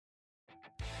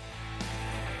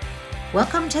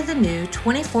Welcome to the new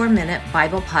 24-minute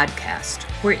Bible podcast,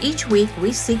 where each week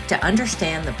we seek to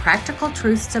understand the practical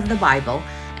truths of the Bible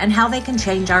and how they can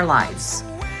change our lives.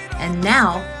 And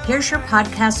now, here's your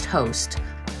podcast host,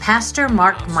 Pastor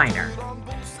Mark Miner.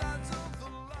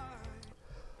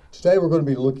 Today we're going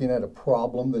to be looking at a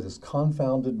problem that has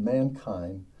confounded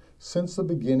mankind since the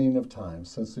beginning of time,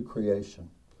 since the creation.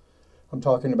 I'm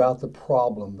talking about the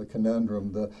problem, the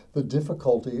conundrum, the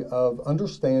difficulty of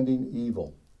understanding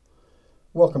evil.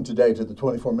 Welcome today to the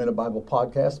 24-Minute Bible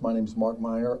Podcast. My name is Mark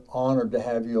Miner. Honored to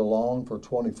have you along for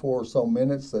 24 or so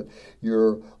minutes that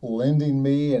you're lending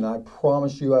me, and I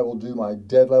promise you I will do my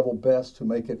dead level best to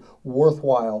make it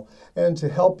worthwhile and to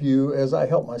help you as I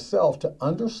help myself to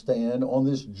understand on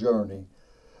this journey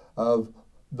of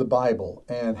the Bible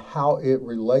and how it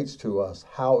relates to us,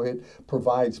 how it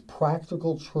provides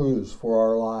practical truths for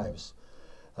our lives.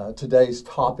 Today's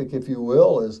topic, if you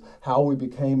will, is how we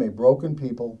became a broken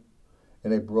people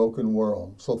in a broken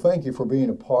world. So thank you for being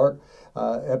a part.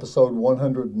 Episode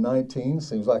 119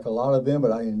 seems like a lot of them,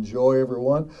 but I enjoy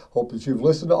everyone. Hope that you've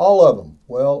listened to all of them.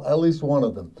 Well, at least one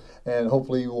of them. And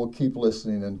hopefully you will keep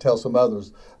listening and tell some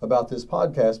others about this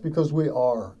podcast, because we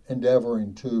are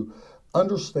endeavoring to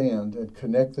understand and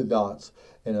connect the dots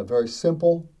in a very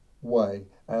simple way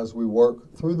as we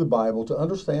work through the Bible to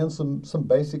understand some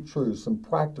basic truths, some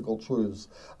practical truths,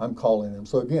 I'm calling them.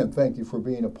 So again, thank you for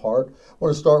being a part. I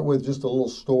want to start with just a little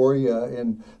story.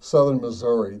 In southern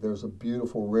Missouri, there's a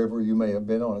beautiful river you may have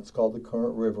been on. It's called the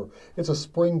Current River. It's a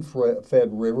spring-fed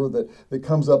river that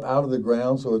comes up out of the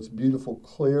ground, so it's beautiful,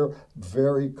 clear,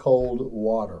 very cold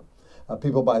water.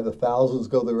 People by the thousands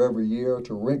go there every year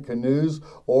to rent canoes,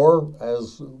 or,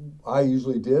 as I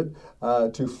usually did,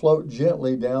 to float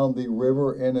gently down the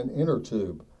river in an inner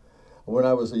tube. When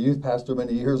I was a youth pastor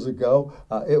many years ago,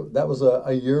 that was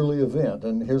a yearly event,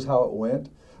 and here's how it went.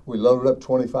 We loaded up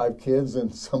 25 kids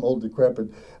in some old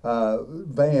decrepit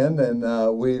van,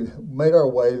 and we made our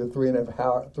way the three and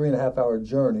a half hour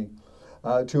journey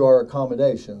to our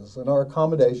accommodations. And our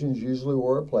accommodations usually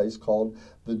were a place called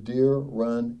the Deer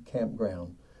Run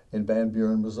Campground in Van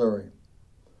Buren, Missouri.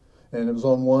 And it was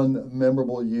on one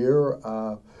memorable year.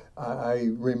 I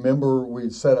remember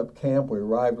we'd set up camp. We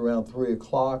arrived around 3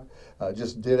 o'clock,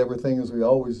 just did everything as we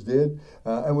always did.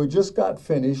 And we just got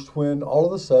finished when all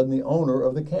of a sudden the owner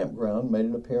of the campground made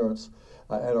an appearance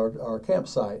at our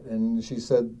campsite. And she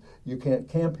said, "You can't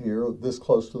camp here this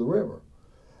close to the river.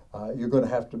 You're going to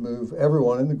have to move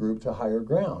everyone in the group to higher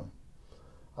ground."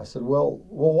 I said, well,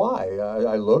 why?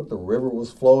 I looked, the river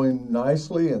was flowing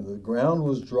nicely and the ground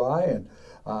was dry, and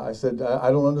I said,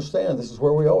 I don't understand. This is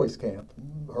where we always camp.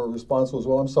 Her response was,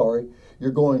 well, I'm sorry,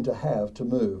 you're going to have to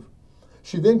move.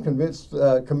 She then commenced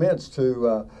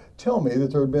to tell me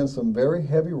that there had been some very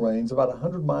heavy rains about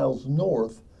 100 miles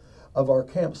north of our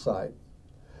campsite.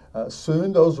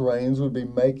 Soon those rains would be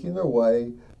making their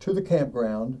way to the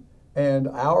campground, and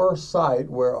our site,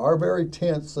 where our very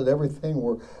tents and everything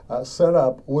were set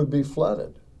up, would be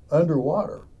flooded,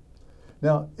 underwater.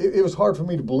 Now, it was hard for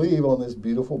me to believe on this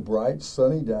beautiful, bright,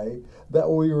 sunny day that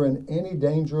we were in any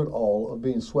danger at all of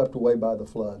being swept away by the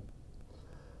flood.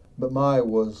 But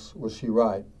was she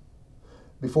right.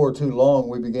 Before too long,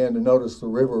 we began to notice the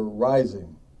river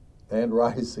rising and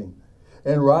rising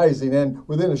and rising, and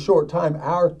within a short time,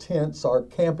 our tents, our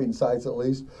camping sites at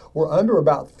least, were under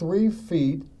about 3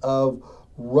 feet of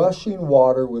rushing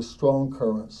water with strong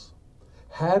currents.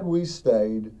 Had we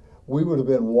stayed, we would have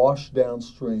been washed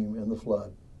downstream in the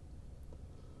flood.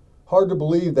 Hard to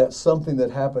believe that something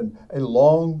that happened a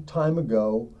long time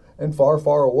ago and far,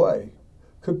 far away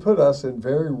could put us in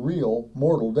very real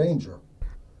mortal danger.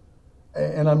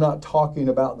 And I'm not talking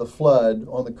about the flood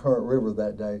on the Current River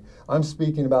that day. I'm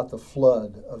speaking about the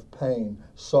flood of pain,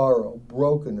 sorrow,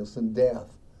 brokenness, and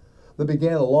death that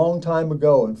began a long time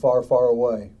ago and far, far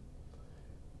away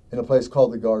in a place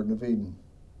called the Garden of Eden.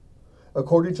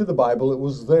 According to the Bible, it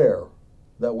was there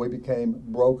that we became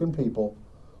broken people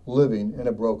living in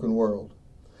a broken world.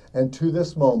 And to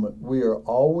this moment, we are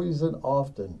always and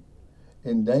often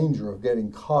in danger of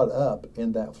getting caught up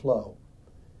in that flow.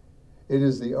 It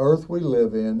is the earth we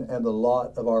live in and the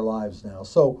lot of our lives now.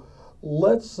 So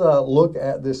let's look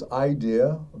at this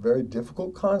idea, a very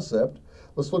difficult concept.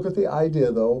 Let's look at the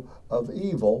idea, though, of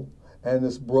evil and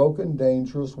this broken,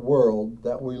 dangerous world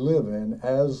that we live in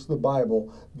as the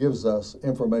Bible gives us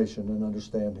information and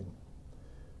understanding.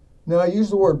 Now, I use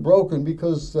the word broken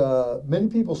because many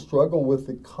people struggle with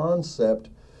the concept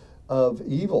of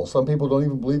evil. Some people don't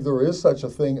even believe there is such a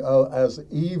thing as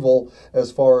evil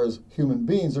as far as human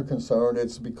beings are concerned.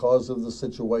 It's because of the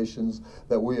situations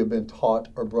that we have been taught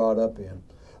or brought up in.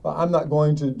 I'm not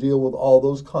going to deal with all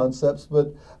those concepts,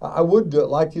 but I would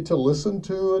like you to listen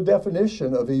to a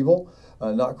definition of evil,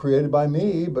 not created by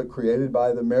me, but created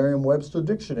by the Merriam-Webster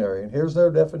Dictionary. And here's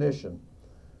their definition.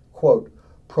 Quote,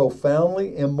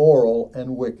 profoundly immoral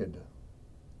and wicked.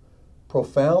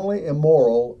 Profoundly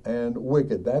immoral and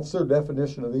wicked. That's their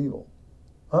definition of evil.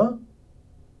 Huh?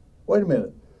 Wait a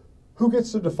minute. Who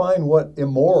gets to define what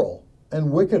immoral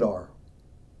and wicked are?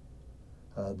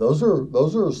 Those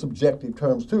are subjective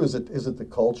terms too. Is it the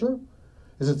culture?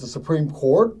 Is it the Supreme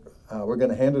Court? We're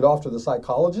going to hand it off to the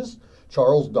psychologist,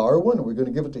 Charles Darwin. Are we going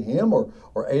to give it to him or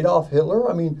Adolf Hitler?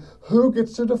 I mean, who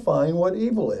gets to define what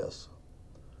evil is?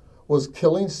 Was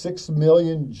killing 6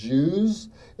 million Jews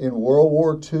in World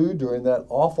War II during that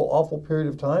awful, awful period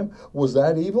of time, was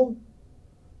that evil?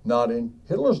 Not in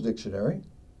Hitler's dictionary.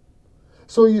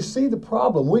 So you see the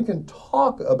problem. We can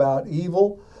talk about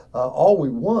evil all we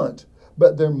want,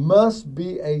 but there must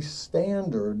be a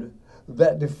standard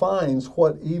that defines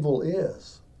what evil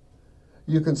is.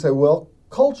 You can say, well,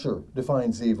 culture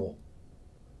defines evil.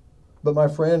 But my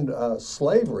friend,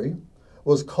 slavery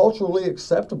was culturally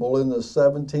acceptable in the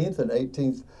 17th and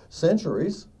 18th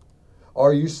centuries.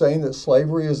 Are you saying that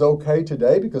slavery is okay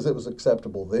today because it was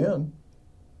acceptable then?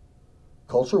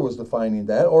 Culture was defining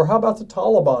that. Or how about the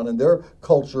Taliban and their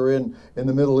culture in the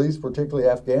Middle East, particularly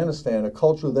Afghanistan, a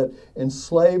culture that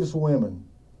enslaves women,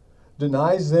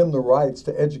 denies them the rights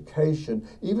to education,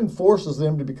 even forces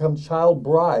them to become child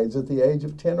brides at the age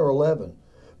of 10 or 11,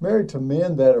 married to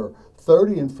men that are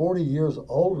 30 and 40 years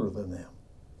older than them.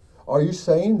 Are you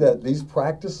saying that these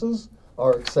practices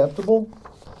are acceptable?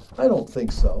 I don't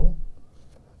think so.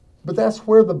 But that's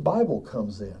where the Bible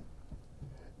comes in.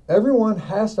 Everyone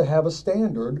has to have a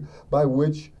standard by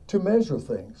which to measure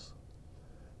things,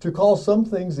 to call some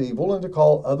things evil and to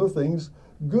call other things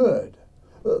good.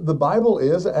 The Bible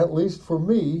is, at least for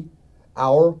me,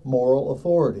 our moral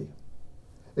authority.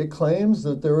 It claims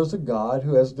that there is a God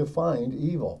who has defined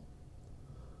evil.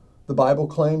 The Bible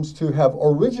claims to have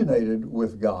originated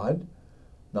with God,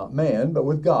 not man, but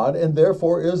with God, and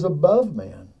therefore is above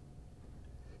man.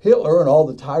 Hitler and all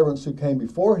the tyrants who came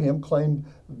before him claimed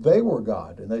they were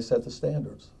God, and they set the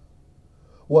standards.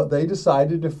 What they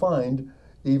decided defined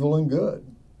evil and good.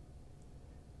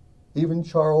 Even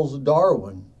Charles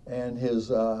Darwin and his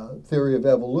theory of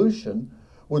evolution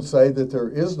would say that there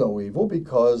is no evil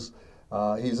because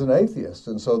he's an atheist,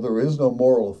 and so there is no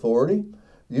moral authority.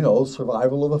 You know,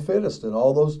 survival of the fittest and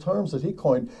all those terms that he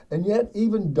coined. And yet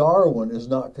even Darwin is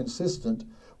not consistent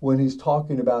when he's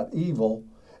talking about evil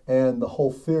and the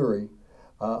whole theory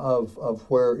of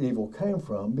where evil came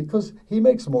from, because he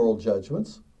makes moral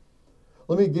judgments.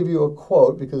 Let me give you a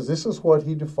quote, because this is what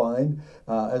he defined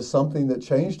as something that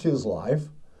changed his life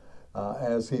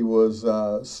as he was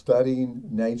studying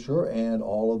nature and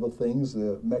all of the things,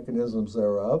 the mechanisms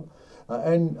thereof.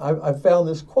 And I found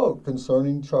this quote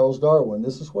concerning Charles Darwin.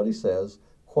 This is what he says,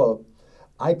 quote,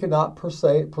 I cannot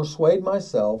persuade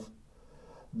myself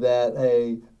that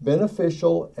a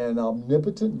beneficial and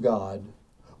omnipotent God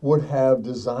would have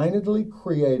designedly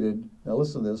created, now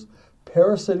listen to this,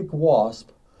 parasitic wasp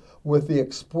with the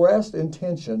expressed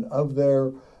intention of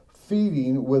their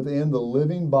feeding within the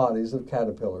living bodies of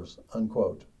caterpillars,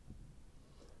 unquote.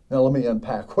 Now let me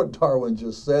unpack what Darwin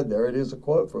just said there. It is a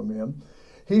quote from him.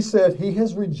 He said he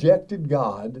has rejected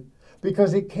God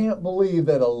because he can't believe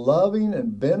that a loving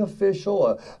and beneficial,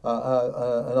 an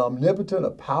omnipotent,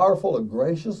 a powerful, a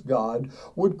gracious God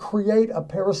would create a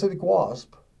parasitic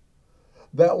wasp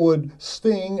that would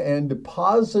sting and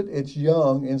deposit its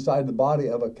young inside the body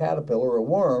of a caterpillar or a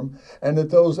worm, and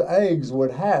that those eggs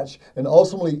would hatch and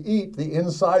ultimately eat the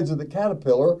insides of the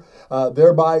caterpillar,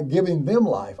 thereby giving them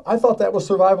life. I thought that was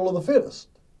survival of the fittest.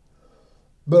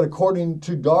 But according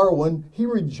to Darwin, he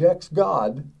rejects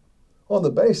God on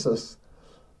the basis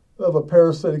of a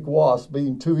parasitic wasp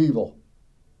being too evil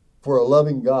for a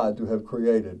loving God to have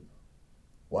created.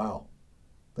 Wow.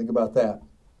 Think about that.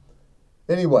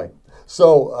 Anyway,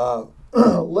 so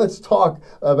let's talk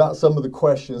about some of the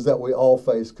questions that we all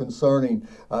face concerning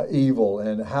evil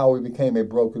and how we became a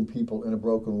broken people in a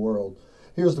broken world.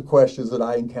 Here's the questions that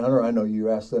I encounter. I know you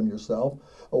ask them yourself.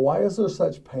 Why is there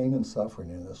such pain and suffering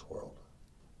in this world?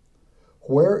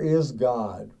 Where is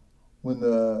God when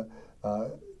the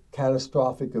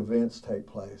catastrophic events take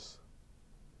place?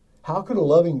 How could a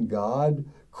loving God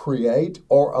create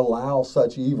or allow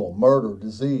such evil, murder,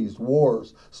 disease,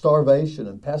 wars, starvation,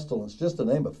 and pestilence, just to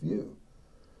name a few?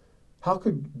 How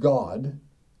could God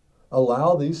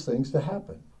allow these things to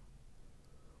happen?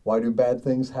 Why do bad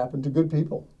things happen to good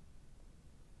people,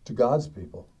 to God's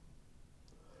people?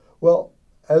 Well,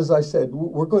 as I said,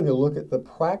 we're going to look at the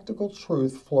practical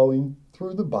truth flowing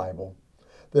through the Bible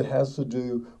that has to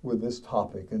do with this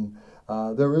topic. And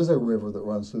there is a river that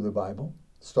runs through the Bible.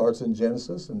 Starts in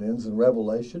Genesis and ends in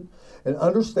Revelation. And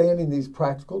understanding these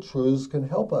practical truths can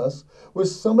help us with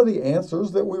some of the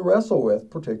answers that we wrestle with,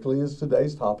 particularly as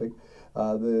today's topic,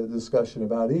 the discussion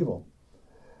about evil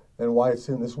and why it's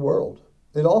in this world.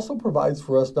 It also provides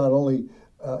for us not only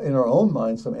in our own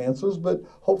mind some answers, but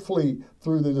hopefully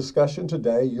through the discussion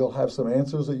today, you'll have some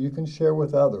answers that you can share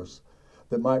with others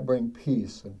that might bring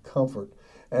peace and comfort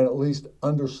and at least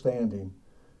understanding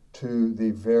to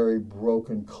the very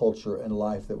broken culture and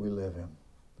life that we live in.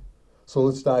 So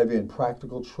let's dive in.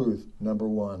 Practical truth number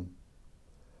 1.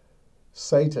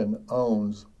 Satan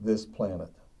owns this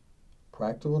planet.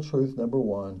 Practical truth number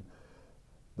 1.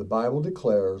 The Bible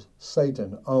declares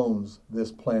Satan owns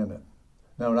this planet.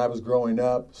 Now, when I was growing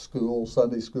up,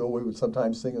 Sunday school, we would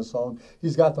sometimes sing a song,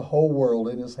 "He's got the whole world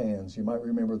in his hands." You might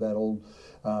remember that old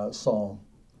song.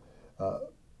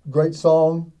 Great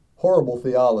song, horrible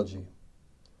theology.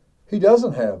 He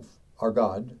doesn't have, our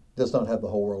God does not have the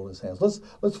whole world in his hands.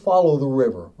 Let's follow the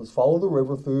river. Let's follow the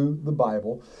river through the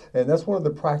Bible. And that's one of the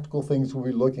practical things we'll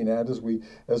be looking at as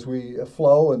we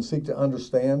flow and seek to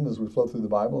understand, as we flow through the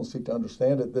Bible and seek to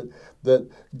understand it, that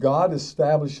God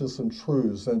establishes some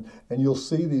truths. And you'll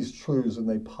see these truths and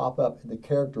they pop up in the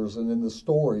characters and in the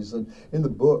stories and in the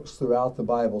books throughout the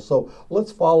Bible. So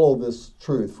let's follow this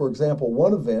truth. For example,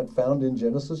 one event found in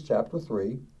Genesis chapter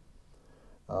 3,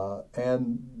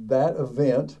 and that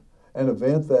event, an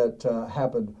event that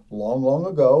happened long, long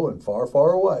ago and far,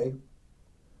 far away,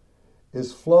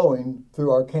 is flowing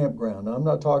through our campground. Now, I'm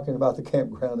not talking about the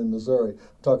campground in Missouri.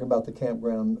 I'm talking about the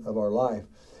campground of our life.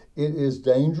 It is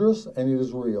dangerous and it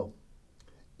is real.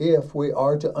 If we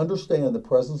are to understand the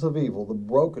presence of evil, the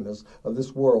brokenness of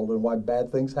this world, and why bad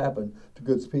things happen to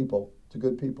good people,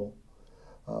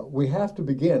 we have to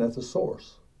begin at the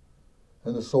source.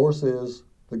 And the source is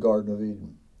the Garden of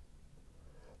Eden.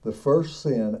 The first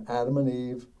sin,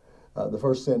 the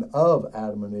first sin of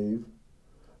Adam and Eve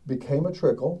became a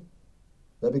trickle,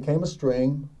 that became a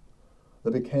stream,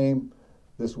 that became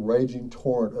this raging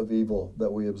torrent of evil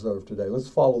that we observe today. Let's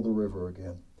follow the river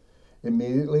again.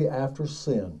 Immediately after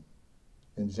sin,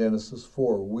 in Genesis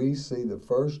 4, we see the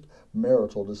first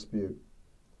marital dispute.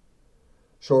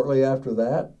 Shortly after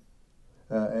that,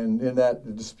 and in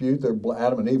that dispute,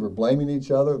 Adam and Eve are blaming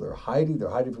each other. They're hiding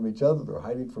from each other. They're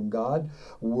hiding from God.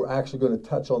 We're actually going to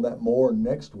touch on that more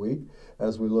next week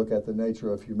as we look at the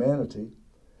nature of humanity.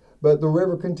 But the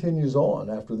river continues on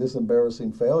after this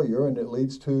embarrassing failure, and it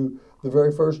leads to the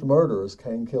very first murder as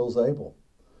Cain kills Abel,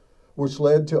 which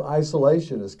led to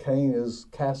isolation as Cain is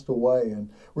cast away and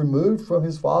removed from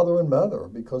his father and mother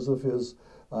because of his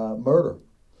murder,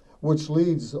 which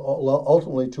leads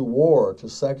ultimately to war, to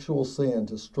sexual sin,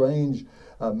 to strange,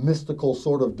 mystical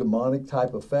sort of demonic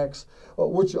type effects,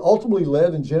 which ultimately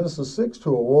led in Genesis 6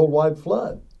 to a worldwide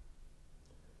flood.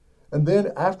 And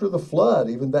then after the flood,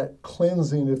 even that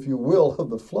cleansing, if you will, of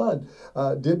the flood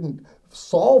didn't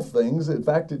solve things. In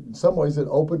fact, in some ways it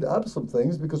opened up some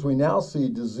things because we now see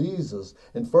diseases,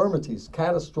 infirmities,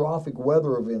 catastrophic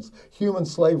weather events, human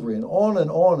slavery, and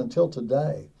on until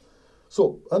today.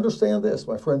 So understand this,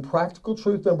 my friend. Practical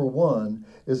truth number 1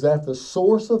 is that the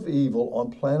source of evil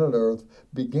on planet Earth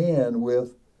began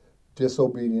with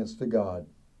disobedience to God,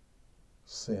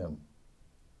 sin.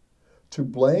 To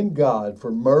blame God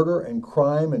for murder and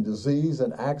crime and disease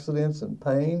and accidents and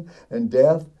pain and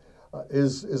death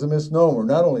is a misnomer.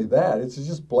 Not only that, it's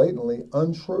just blatantly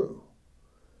untrue.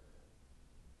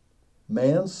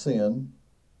 Man's sin,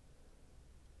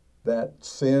 that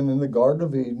sin in the Garden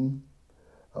of Eden,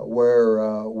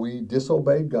 where we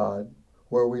disobeyed God,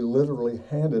 where we literally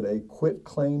handed a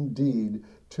quitclaim deed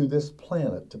to this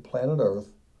planet, to planet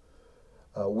Earth.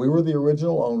 We were the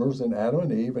original owners in Adam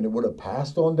and Eve, and it would have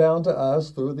passed on down to us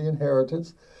through the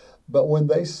inheritance. But when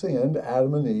they sinned,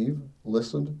 Adam and Eve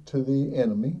listened to the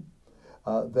enemy.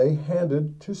 They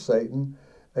handed to Satan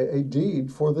a deed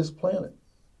for this planet.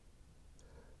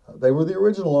 They were the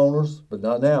original owners, but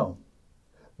not now.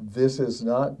 This is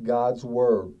not God's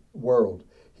world.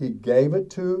 He gave it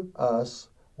to us,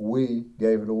 we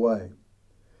gave it away.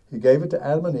 He gave it to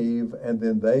Adam and Eve, and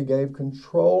then they gave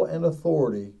control and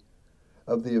authority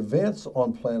of the events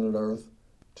on planet Earth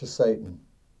to Satan.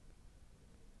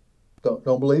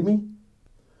 Don't believe me?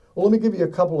 Well, let me give you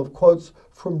a couple of quotes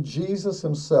from Jesus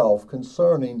himself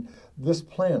concerning this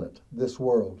planet, this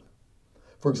world.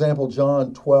 For example,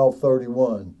 John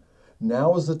 12:31.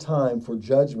 Now is the time for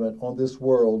judgment on this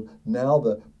world. Now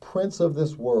the prince of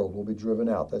this world will be driven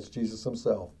out. That's Jesus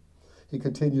himself. He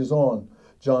continues on.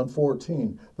 John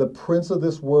 14, the prince of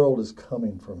this world is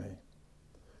coming for me.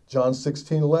 John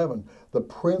 16:11, the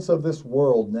prince of this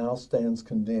world now stands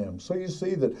condemned. So you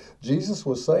see that Jesus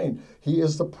was saying he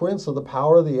is the prince of the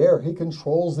power of the air. He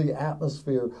controls the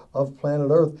atmosphere of planet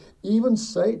Earth. Even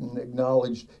Satan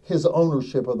acknowledged his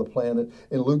ownership of the planet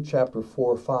in Luke chapter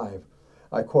 4:5.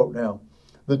 I quote now,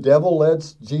 the devil led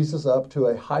Jesus up to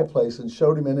a high place and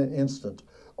showed him in an instant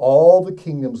all the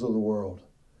kingdoms of the world.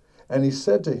 And he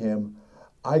said to him,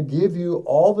 I give you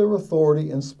all their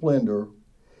authority and splendor.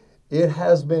 It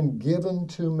has been given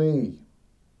to me,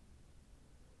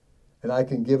 and I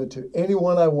can give it to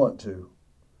anyone I want to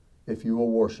if you will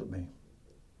worship me.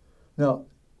 Now,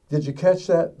 did you catch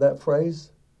that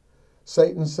phrase?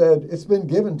 Satan said, it's been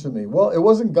given to me. Well, it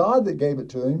wasn't God that gave it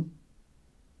to him.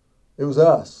 It was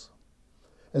us.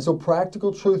 And so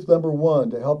practical truth number one,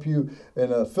 to help you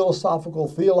in a philosophical,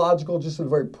 theological, just in a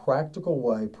very practical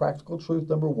way, practical truth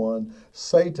number one,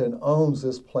 Satan owns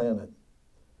this planet.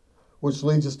 Which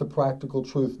leads us to practical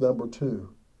truth number two.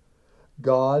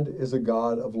 God is a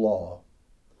God of law.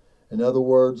 In other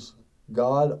words,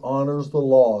 God honors the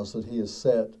laws that he has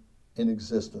set in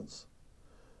existence.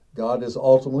 God is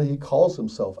ultimately, he calls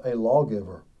himself a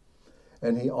lawgiver.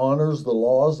 And he honors the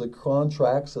laws, the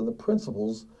contracts, and the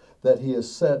principles that he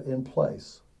has set in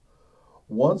place.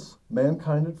 Once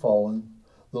mankind had fallen,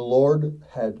 the Lord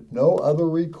had no other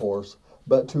recourse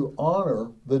but to honor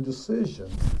the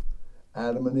decision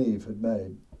Adam and Eve had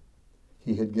made.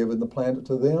 He had given the planet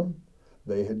to them.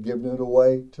 They had given it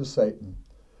away to Satan.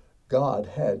 God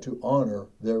had to honor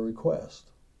their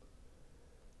request.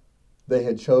 They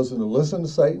had chosen to listen to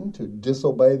Satan, to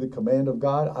disobey the command of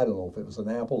God. I don't know if it was an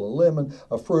apple, a lemon,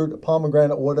 a fruit, a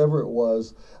pomegranate, whatever it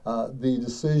was. The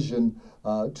decision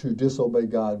to disobey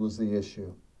God was the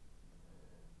issue.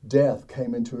 Death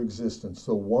came into existence.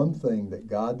 The one thing that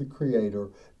God the Creator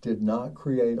did not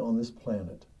create on this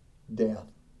planet, death,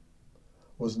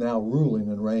 was now ruling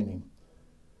and reigning.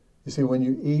 You see, when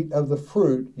you eat of the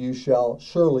fruit, you shall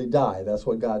surely die. That's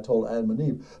what God told Adam and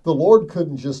Eve. The Lord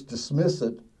couldn't just dismiss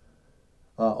it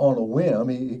on a whim.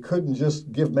 He couldn't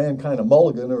just give mankind a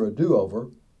mulligan or a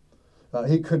do-over.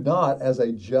 He could not, as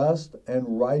a just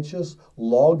and righteous,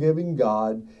 law-giving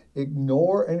God,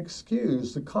 ignore and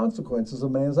excuse the consequences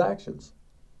of man's actions.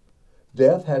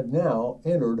 Death had now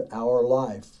entered our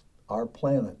life, our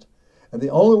planet. And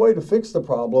the only way to fix the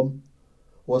problem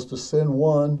was to send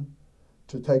one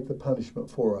to take the punishment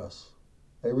for us,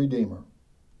 a Redeemer.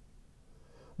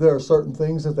 There are certain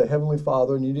things that the Heavenly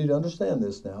Father, and you need to understand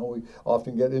this now, we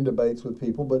often get in debates with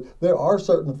people, but there are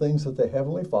certain things that the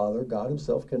Heavenly Father, God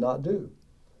himself, cannot do.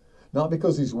 Not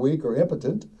because he's weak or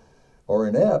impotent or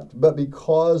inept, but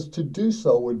because to do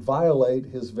so would violate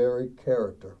his very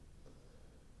character.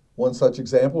 One such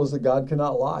example is that God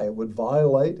cannot lie. It would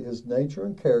violate his nature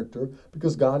and character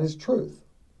because God is truth.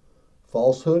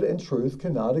 Falsehood and truth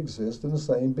cannot exist in the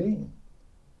same being.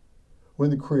 When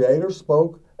the Creator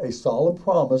spoke a solemn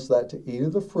promise that to eat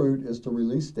of the fruit is to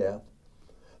release death,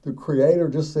 the Creator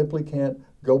just simply can't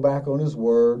go back on his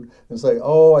word and say,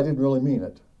 oh, I didn't really mean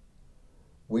it.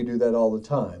 We do that all the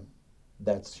time.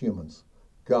 That's humans.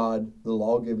 God, the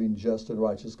law-giving, just and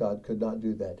righteous God, could not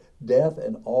do that. Death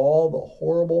and all the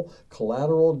horrible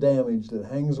collateral damage that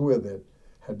hangs with it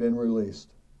had been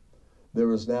released.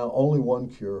 There is now only one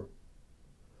cure: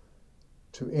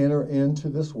 to enter into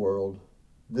this world,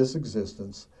 this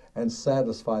existence, and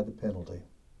satisfy the penalty.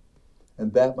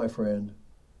 And that, my friend,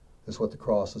 is what the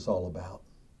cross is all about.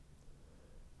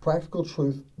 Practical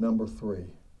truth number 3.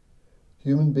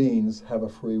 Human beings have a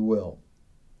free will.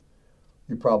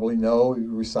 You probably know,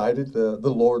 you recited the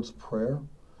Lord's Prayer.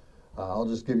 I'll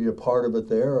just give you a part of it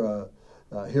there.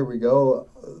 Here we go.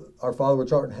 Our Father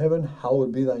which art in heaven,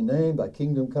 hallowed be thy name, thy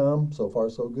kingdom come. So far,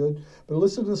 so good. But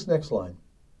listen to this next line.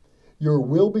 Your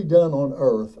will be done on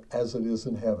earth as it is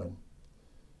in heaven.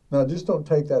 Now, just don't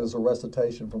take that as a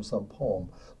recitation from some poem.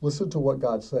 Listen to what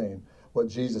God's saying, what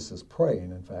Jesus is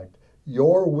praying, in fact.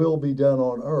 Your will be done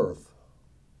on earth.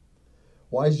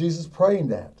 Why is Jesus praying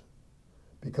that?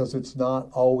 Because it's not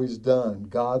always done.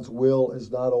 God's will is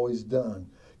not always done.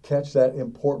 Catch that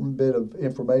important bit of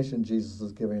information Jesus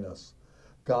is giving us.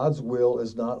 God's will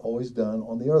is not always done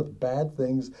on the earth. Bad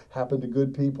things happen to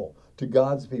good people, to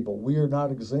God's people. We are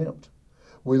not exempt.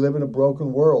 We live in a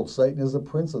broken world. Satan is the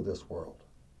prince of this world.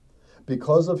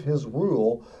 Because of his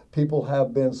rule, people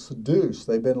have been seduced.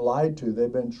 They've been lied to.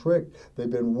 They've been tricked. They've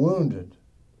been wounded.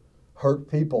 Hurt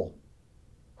people.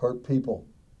 Hurt people.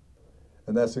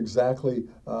 And that's exactly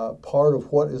part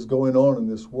of what is going on in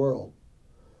this world.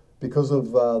 Because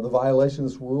of the violation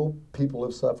of this rule, people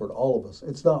have suffered, all of us.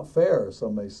 It's not fair,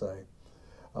 some may say.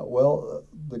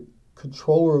 The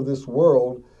controller of this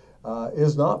world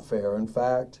is not fair. In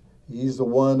fact, he's the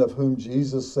one of whom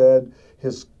Jesus said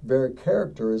his very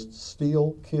character is to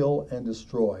steal, kill, and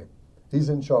destroy. He's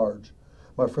in charge.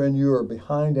 My friend, you are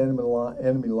behind enemy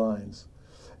lines.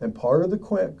 And part of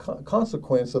the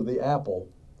consequence of the apple,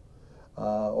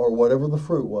 or whatever the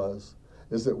fruit was,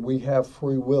 is that we have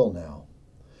free will now.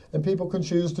 And people can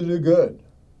choose to do good.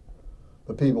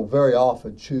 But people very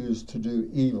often choose to do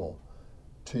evil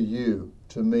to you,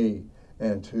 to me,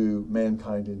 and to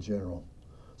mankind in general.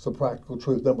 So practical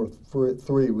truth number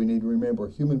 3, we need to remember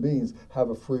human beings have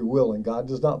a free will, and God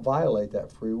does not violate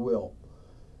that free will.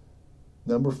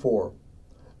 Number 4,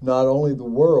 not only the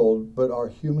world, but our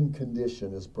human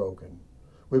condition is broken.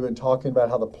 We've been talking about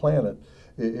how the planet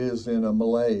is in a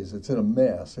malaise. It's in a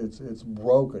mess. It's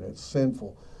broken. It's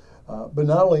sinful. But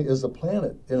not only is the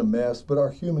planet in a mess, but our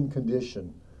human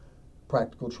condition.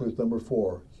 Practical truth number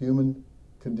 4, human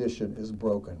condition is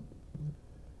broken.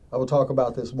 I will talk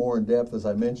about this more in depth, as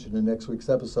I mentioned, in next week's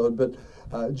episode, but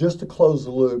just to close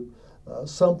the loop,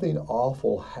 something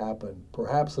awful happened,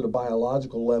 perhaps at a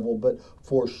biological level, but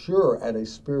for sure at a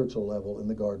spiritual level in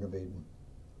the Garden of Eden.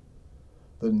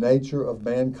 The nature of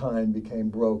mankind became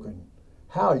broken.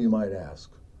 How, you might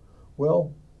ask?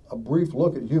 Well, a brief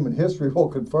look at human history will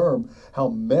confirm how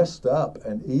messed up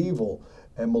and evil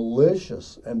and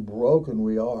malicious and broken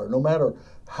we are. No matter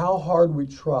how hard we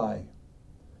try,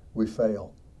 we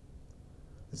fail.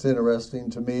 It's interesting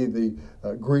to me,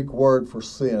 the Greek word for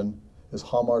sin is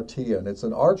hamartia, and it's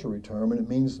an archery term, and it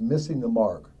means missing the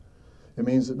mark. It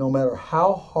means that no matter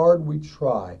how hard we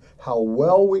try, how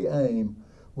well we aim,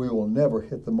 we will never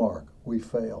hit the mark. We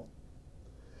fail.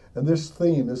 And this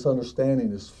theme, this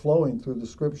understanding is flowing through the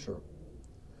Scripture,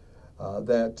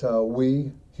 that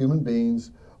we, human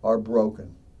beings, are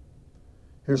broken.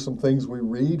 Here's some things we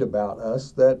read about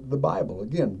us that the Bible,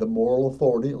 again, the moral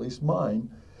authority, at least mine,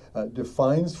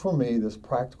 defines for me this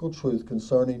practical truth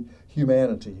concerning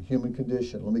humanity, human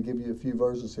condition. Let me give you a few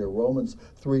verses here. Romans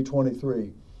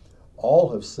 3:23. All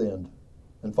have sinned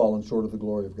and fallen short of the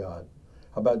glory of God.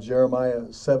 How about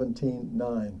Jeremiah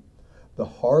 17:9? The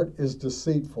heart is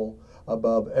deceitful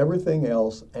above everything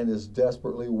else and is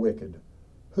desperately wicked.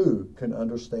 Who can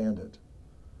understand it?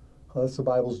 Well, that's the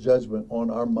Bible's judgment on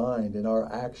our mind and our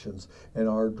actions and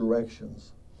our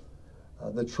directions.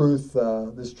 This truth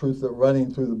that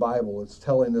running through the Bible, it's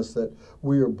telling us that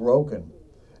we are broken,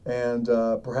 and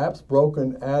perhaps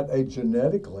broken at a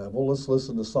genetic level. Let's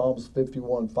listen to Psalms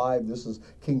 51:5. This is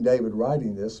King David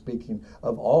writing this, speaking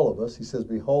of all of us. He says,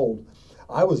 "Behold,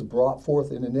 I was brought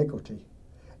forth in iniquity,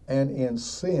 and in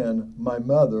sin my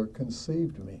mother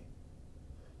conceived me."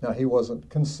 Now, he wasn't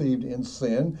conceived in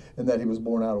sin in that he was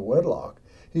born out of wedlock.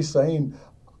 He's saying,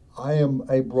 I am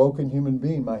a broken human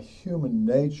being. My human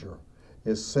nature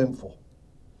is sinful.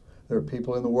 There are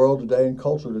people in the world today and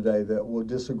culture today that will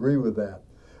disagree with that.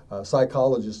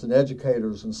 Psychologists and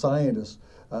educators and scientists,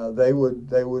 they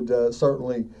would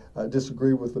certainly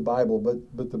disagree with the Bible.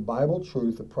 But the Bible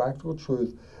truth, the practical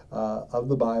truth of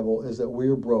the Bible is that we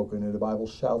are broken, and the Bible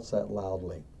shouts that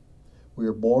loudly. We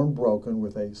are born broken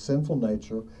with a sinful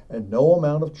nature, and no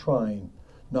amount of trying,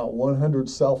 not 100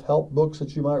 self-help books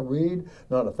that you might read,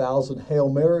 not 1,000 Hail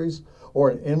Marys, or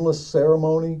an endless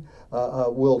ceremony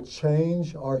will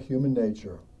change our human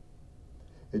nature.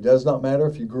 It does not matter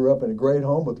if you grew up in a great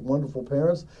home with wonderful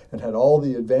parents and had all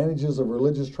the advantages of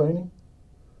religious training,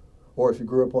 or if you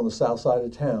grew up on the south side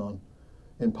of town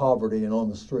in poverty and on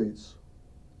the streets.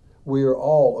 We are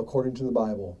all, according to the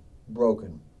Bible,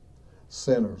 broken,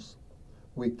 sinners.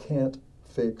 We can't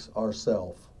fix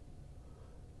ourselves.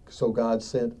 So God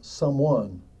sent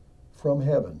someone from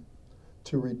heaven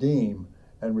to redeem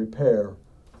and repair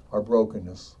our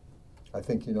brokenness. I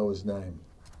think you know his name.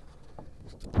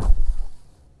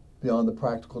 Beyond the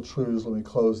practical truths, let me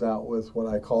close out with what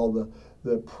I call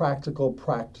the practical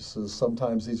practices.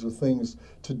 Sometimes these are things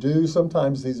to do.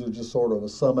 Sometimes these are just sort of a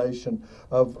summation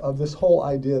of this whole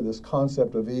idea, this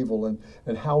concept of evil,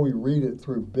 and how we read it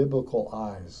through biblical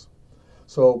eyes.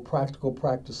 So practical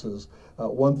practices.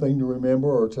 One thing to remember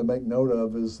or to make note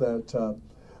of is that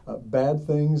the bad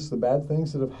things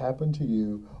that have happened to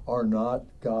you are not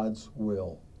God's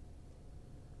will.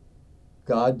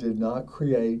 God did not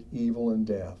create evil and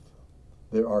death.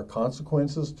 There are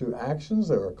consequences to actions.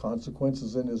 There are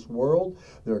consequences in this world.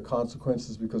 There are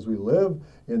consequences because we live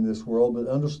in this world. But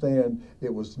understand,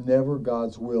 it was never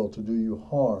God's will to do you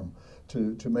harm,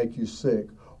 to make you sick,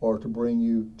 or to bring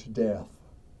you to death.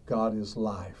 God is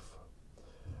life.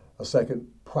 A second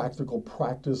practical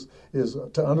practice is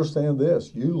to understand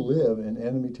this. You live in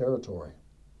enemy territory.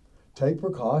 Take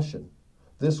precaution.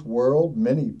 This world,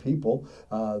 many people,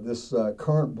 this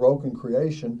current broken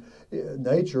creation,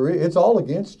 nature, it's all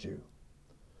against you.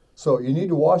 So you need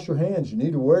to wash your hands, you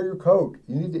need to wear your coat,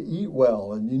 you need to eat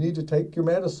well, and you need to take your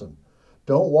medicine.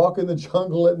 Don't walk in the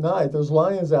jungle at night. There's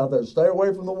lions out there. Stay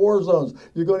away from the war zones.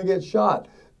 You're going to get shot.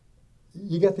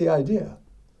 You get the idea.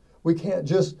 We can't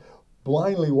just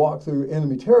blindly walk through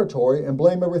enemy territory and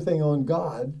blame everything on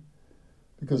God,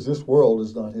 because this world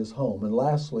is not his home. And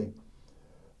lastly,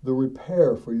 the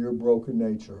repair for your broken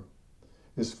nature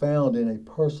is found in a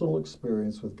personal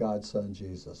experience with God's Son,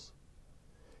 Jesus.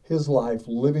 His life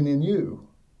living in you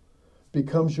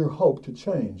becomes your hope to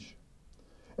change.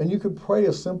 And you can pray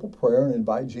a simple prayer and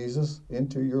invite Jesus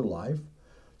into your life.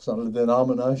 It's not a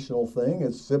denominational thing.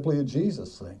 It's simply a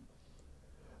Jesus thing.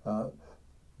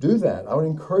 Do that. I would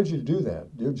encourage you to do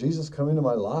that. Dear Jesus, come into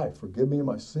my life. Forgive me of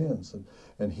my sins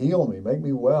and heal me. Make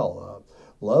me well.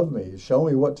 Love me. Show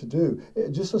me what to do.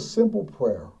 Just a simple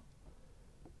prayer.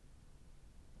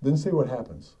 Then see what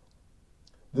happens.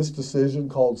 This decision,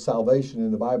 called salvation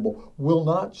in the Bible, will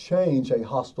not change a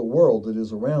hostile world that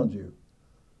is around you,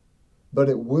 but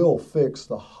it will fix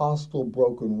the hostile,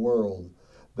 broken world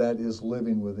that is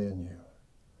living within you.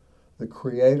 The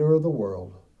Creator of the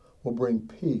world will bring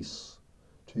peace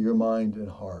to your mind and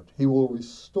heart. He will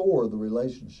restore the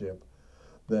relationship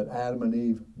that Adam and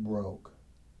Eve broke.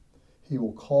 He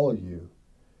will call you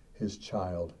his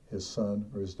child, his son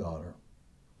or his daughter.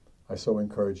 I so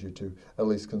encourage you to at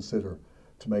least consider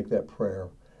to make that prayer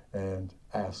and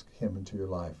ask him into your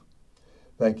life.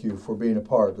 Thank you for being a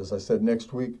part. As I said,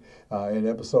 next week in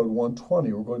episode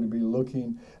 120, we're going to be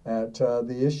looking at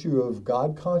the issue of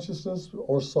God consciousness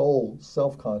or soul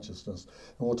self-consciousness.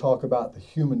 And we'll talk about the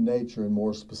human nature in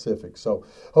more specifics. So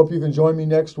hope you can join me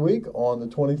next week on the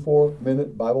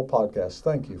 24-Minute Bible Podcast.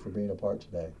 Thank you for being a part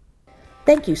today.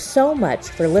 Thank you so much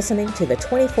for listening to the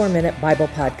 24-Minute Bible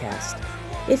Podcast.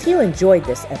 If you enjoyed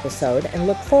this episode and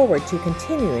look forward to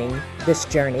continuing this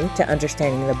journey to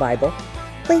understanding the Bible,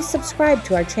 please subscribe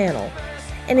to our channel.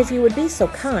 And if you would be so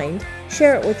kind,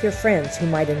 share it with your friends who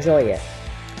might enjoy it.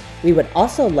 We would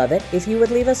also love it if you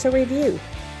would leave us a review.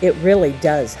 It really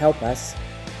does help us.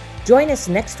 Join us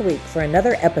next week for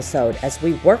another episode as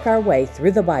we work our way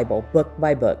through the Bible book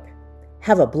by book.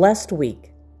 Have a blessed week.